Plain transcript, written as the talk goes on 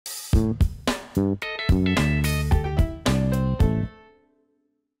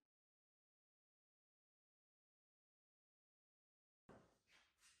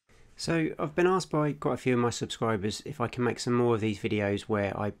So I've been asked by quite a few of my subscribers if I can make some more of these videos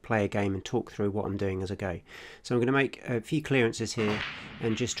where I play a game and talk through what I'm doing as I go. So I'm going to make a few clearances here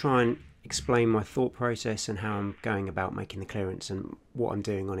and just try and explain my thought process and how I'm going about making the clearance and what I'm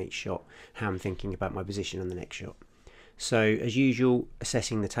doing on each shot, how I'm thinking about my position on the next shot. So as usual,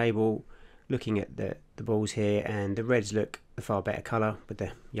 assessing the table, looking at the balls here, and the reds look a far better colour, but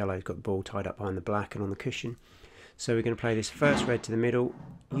the yellow's got the ball tied up behind the black and on the cushion. So we're going to play this first red to the middle,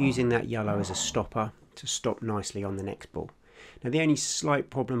 using that yellow as a stopper to stop nicely on the next ball. Now the only slight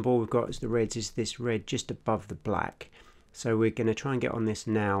problem ball we've got as the reds is this red just above the black. So we're going to try and get on this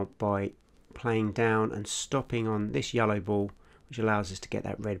now by playing down and stopping on this yellow ball, which allows us to get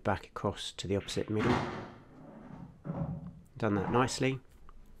that red back across to the opposite middle. Done that nicely.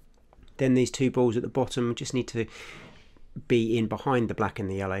 Then these two balls at the bottom just need to be in behind the black and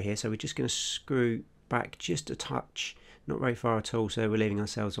the yellow here. So we're just going to screw back just a touch, not very far at all, so we're leaving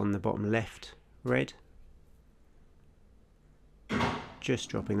ourselves on the bottom left red, just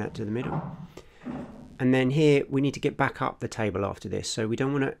dropping that to the middle. And then here we need to get back up the table after this, so we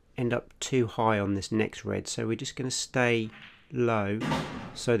don't want to end up too high on this next red, so we're just going to stay low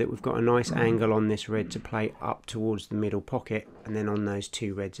so that we've got a nice angle on this red to play up towards the middle pocket, and then on those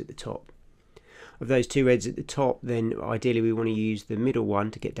two reds at the top. Of those two reds at the top, then ideally we want to use the middle one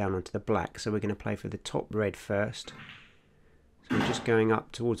to get down onto the black. So we're going to play for the top red first. So we're just going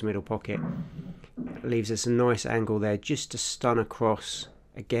up towards the middle pocket. It leaves us a nice angle there just to stun across,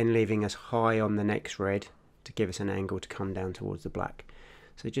 again leaving us high on the next red to give us an angle to come down towards the black.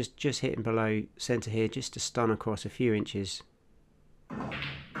 So just hitting below centre here just to stun across a few inches,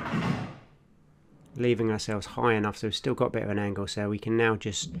 leaving ourselves high enough so we've still got a bit of an angle, so we can now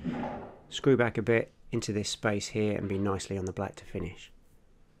just screw back a bit into this space here and be nicely on the black to finish.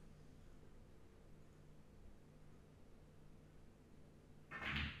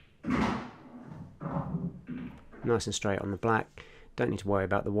 Nice and straight on the black. Don't need to worry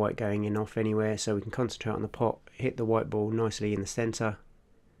about the white going in off anywhere, so we can concentrate on the pot, hit the white ball nicely in the centre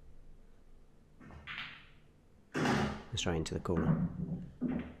and straight into the corner.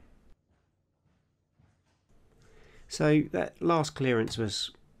 So that last clearance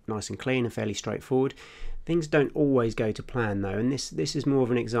was nice and clean and fairly straightforward. Things don't always go to plan though, and this is more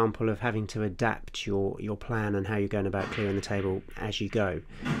of an example of having to adapt your plan and how you're going about clearing the table as you go.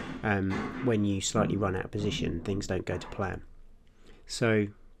 When you slightly run out of position, things don't go to plan. So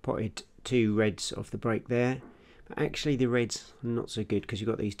potted two reds off the break there, but actually the reds are not so good because you've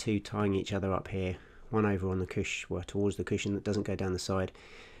got these two tying each other up here, one over on the cushion, well, towards the cushion that doesn't go down the side,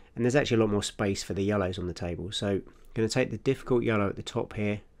 and there's actually a lot more space for the yellows on the table. So I'm going to take the difficult yellow at the top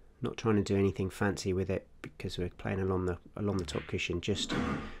here, not trying to do anything fancy with it because we're playing along the top cushion, just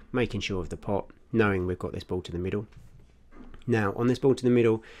making sure of the pot, knowing we've got this ball to the middle. Now on this ball to the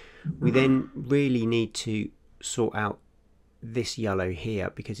middle, we then really need to sort out this yellow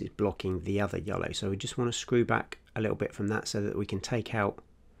here because it's blocking the other yellow. So we just want to screw back a little bit from that so that we can take out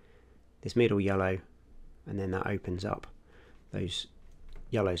this middle yellow, and then that opens up those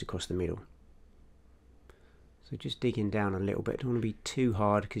yellows across the middle. So just digging down a little bit. Don't want to be too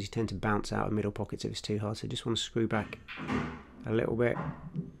hard because you tend to bounce out of middle pockets if it's too hard. So just want to screw back a little bit.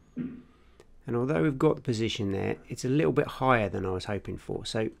 And although we've got the position there, it's a little bit higher than I was hoping for.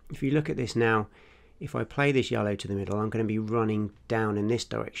 So if you look at this now, if I play this yellow to the middle, I'm going to be running down in this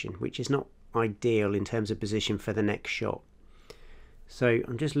direction, which is not ideal in terms of position for the next shot. So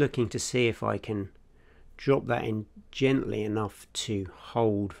I'm just looking to see if I can drop that in gently enough to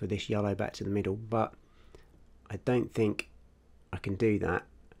hold for this yellow back to the middle, but I don't think I can do that.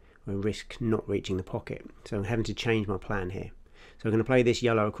 I risk not reaching the pocket, so I'm having to change my plan here. So I'm going to play this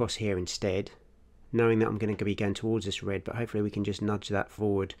yellow across here instead, knowing that I'm going to be going towards this red, but hopefully we can just nudge that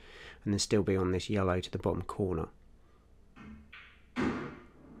forward and then still be on this yellow to the bottom corner.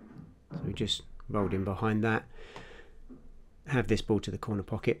 So we just rolled in behind that, have this ball to the corner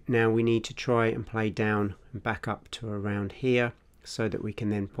pocket. Now we need to try and play down and back up to around here so that we can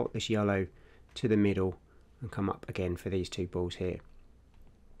then pot this yellow to the middle and come up again for these two balls here.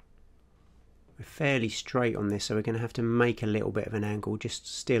 We're fairly straight on this, so we're going to have to make a little bit of an angle, just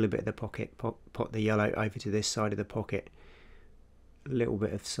steal a bit of the pocket, pot the yellow over to this side of the pocket, a little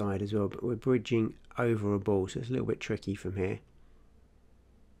bit of side as well, but we're bridging over a ball, so it's a little bit tricky from here.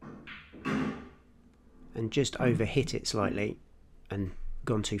 And just over hit it slightly and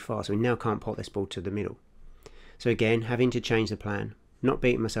gone too far, so we now can't pot this ball to the middle. So again, having to change the plan. Not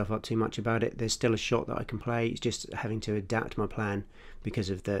beating myself up too much about it. There's still a shot that I can play. It's just having to adapt my plan because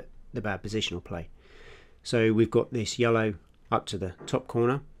of the the bad positional play. So we've got this yellow up to the top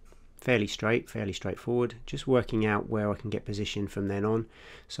corner, fairly straight, fairly straightforward, just working out where I can get position from then on.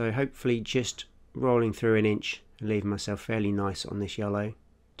 So hopefully just rolling through an inch and leaving myself fairly nice on this yellow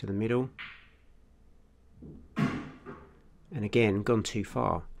to the middle. And again, gone too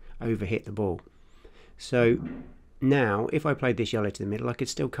far, over hit the ball. So now if I played this yellow to the middle, I could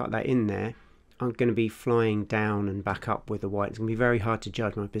still cut that in there. I'm going to be flying down and back up with the white. It's going to be very hard to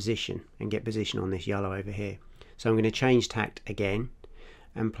judge my position and get position on this yellow over here. So I'm going to change tact again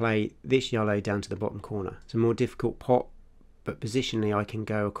and play this yellow down to the bottom corner. It's a more difficult pot, but positionally I can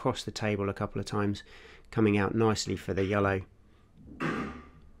go across the table a couple of times, coming out nicely for the yellow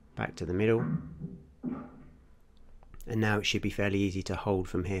back to the middle. And now it should be fairly easy to hold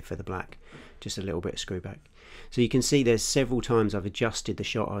from here for the black. Just a little bit of screw back. So you can see there's several times I've adjusted the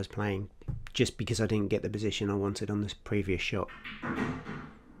shot I was playing just because I didn't get the position I wanted on this previous shot.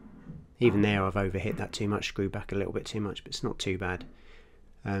 Even there I've overhit that too much, screwed back a little bit too much, but it's not too bad.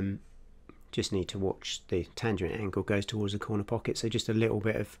 Just need to watch the tangent angle goes towards the corner pocket, so just a little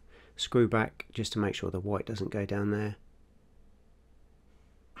bit of screw back just to make sure the white doesn't go down there.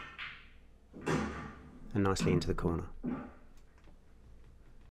 And nicely into the corner.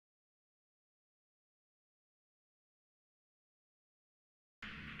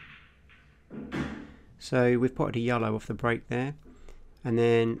 So we've potted a yellow off the break there, and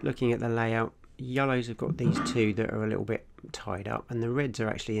then looking at the layout, yellows have got these two that are a little bit tied up, and the reds are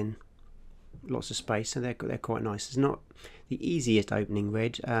actually in lots of space, so they're quite nice. It's not the easiest opening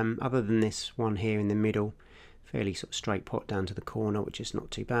red, other than this one here in the middle, fairly sort of straight pot down to the corner, which is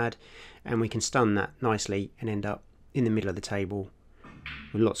not too bad, and we can stun that nicely and end up in the middle of the table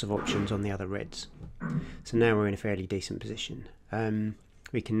with lots of options on the other reds. So now we're in a fairly decent position.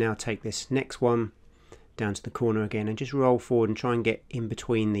 We can now take this next one down to the corner again and just roll forward and try and get in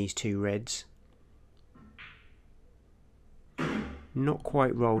between these two reds. Not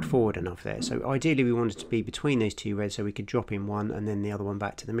quite rolled forward enough there, so ideally we wanted to be between those two reds so we could drop in one and then the other one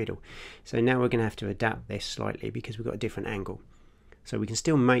back to the middle. So now we're going to have to adapt this slightly because we've got a different angle. So we can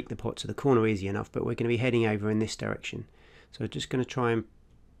still make the pot to the corner easy enough, but we're going to be heading over in this direction. So just going to try and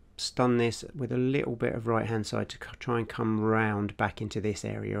stun this with a little bit of right hand side to try and come round back into this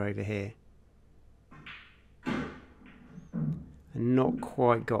area over here. And not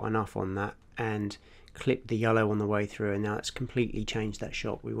quite got enough on that, and clipped the yellow on the way through, and now it's completely changed that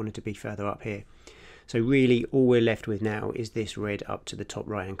shot. We wanted to be further up here. So really all we're left with now is this red up to the top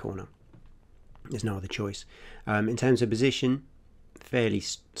right hand corner. There's no other choice. In terms of position, fairly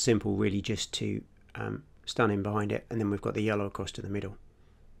simple really, just to stun in behind it, and then we've got the yellow across to the middle.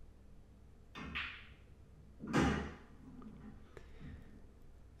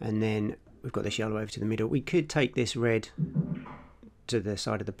 And then we've got this yellow over to the middle. We could take this red to the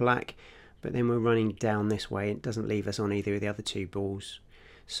side of the black, but then we're running down this way. It doesn't leave us on either of the other two balls,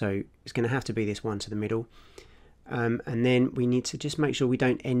 so it's going to have to be this one to the middle. And then we need to just make sure we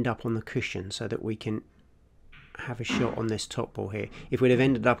don't end up on the cushion so that we can have a shot on this top ball here. If we'd have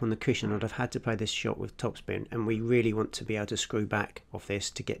ended up on the cushion, I'd have had to play this shot with topspin, and we really want to be able to screw back off this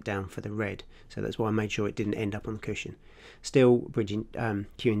to get down for the red, so that's why I made sure it didn't end up on the cushion. Still bridging,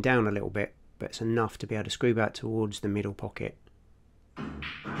 cueing down a little bit, but it's enough to be able to screw back towards the middle pocket.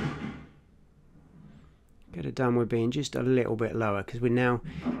 Could have done with being just a little bit lower, because we're now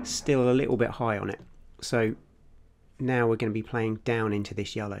still a little bit high on it. So now we're going to be playing down into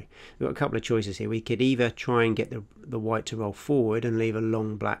this yellow. We've got a couple of choices here. We could either try and get the white to roll forward and leave a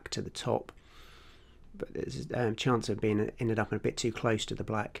long black to the top, but there's a chance of being ended up a bit too close to the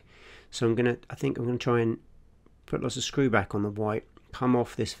black. So I think I'm going to try and put lots of screw back on the white, come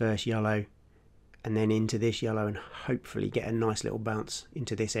off this first yellow, and then into this yellow, and hopefully get a nice little bounce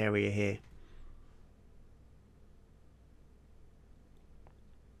into this area here.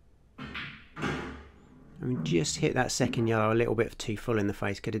 I mean, just hit that second yellow a little bit too full in the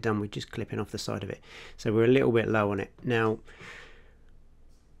face. Could have done with just clipping off the side of it. So we're a little bit low on it. Now,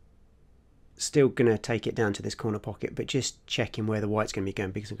 still going to take it down to this corner pocket, but just checking where the white's going to be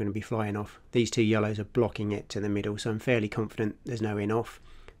going, because I'm going to be flying off. These two yellows are blocking it to the middle, so I'm fairly confident there's no in off.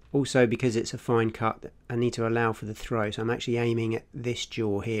 Also, because it's a fine cut, I need to allow for the throw, so I'm actually aiming at this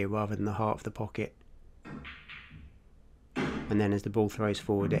jaw here rather than the heart of the pocket. And then as the ball throws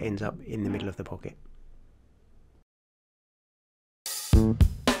forward, it ends up in the middle of the pocket.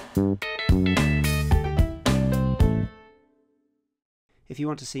 If you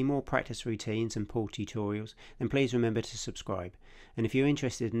want to see more practice routines and pool tutorials, then please remember to subscribe. And if you're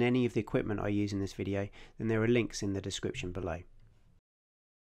interested in any of the equipment I use in this video, then there are links in the description below.